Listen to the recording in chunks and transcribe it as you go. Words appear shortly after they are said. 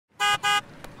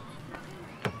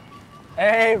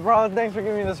Hey, bro, thanks for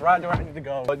giving me this ride to where I need to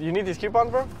go. But you need these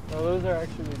coupons, bro? No, those are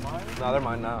actually mine. No, they're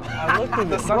mine now. I looked at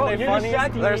the this. Sunday funnies,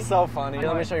 they're me. so funny.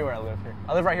 Let me show you where I live here.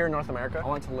 I live right here in North America. I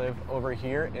want to live over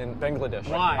here in Bangladesh.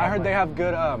 Why? I heard they have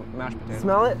good mashed potatoes.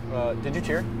 Smell it? Did you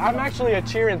cheer? I'm actually a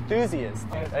cheer enthusiast.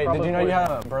 Hey, did you know you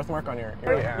have a birthmark on your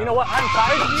ear? You know what? I'm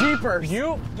tired of you. Jeepers.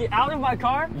 You get out of my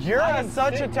car. You're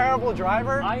such a terrible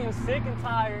driver. I am sick and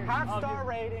tired. Half-star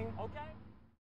rating. Okay.